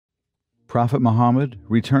Prophet Muhammad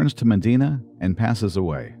returns to Medina and passes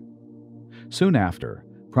away. Soon after,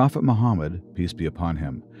 Prophet Muhammad, peace be upon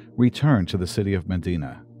him, returned to the city of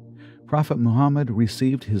Medina. Prophet Muhammad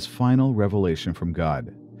received his final revelation from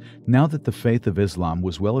God. Now that the faith of Islam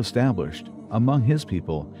was well established among his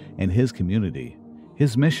people and his community,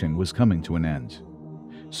 his mission was coming to an end.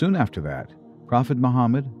 Soon after that, Prophet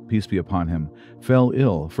Muhammad, peace be upon him, fell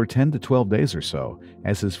ill for 10 to 12 days or so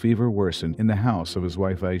as his fever worsened in the house of his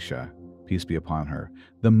wife Aisha, peace be upon her,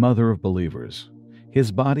 the mother of believers.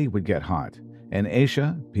 His body would get hot, and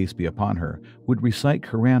Aisha, peace be upon her, would recite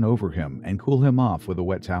Quran over him and cool him off with a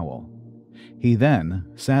wet towel. He then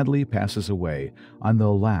sadly passes away on the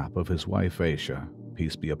lap of his wife Aisha,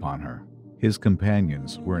 peace be upon her. His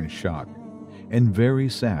companions were in shock and very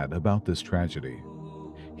sad about this tragedy.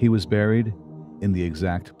 He was buried in the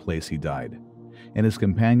exact place he died, and his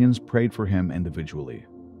companions prayed for him individually.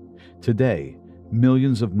 Today,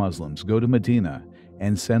 millions of Muslims go to Medina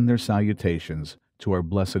and send their salutations to our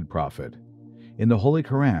blessed Prophet. In the Holy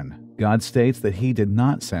Quran, God states that He did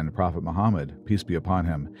not send Prophet Muhammad, peace be upon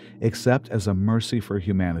him, except as a mercy for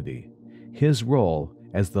humanity. His role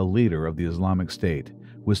as the leader of the Islamic State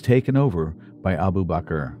was taken over by Abu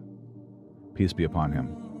Bakr, peace be upon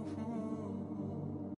him.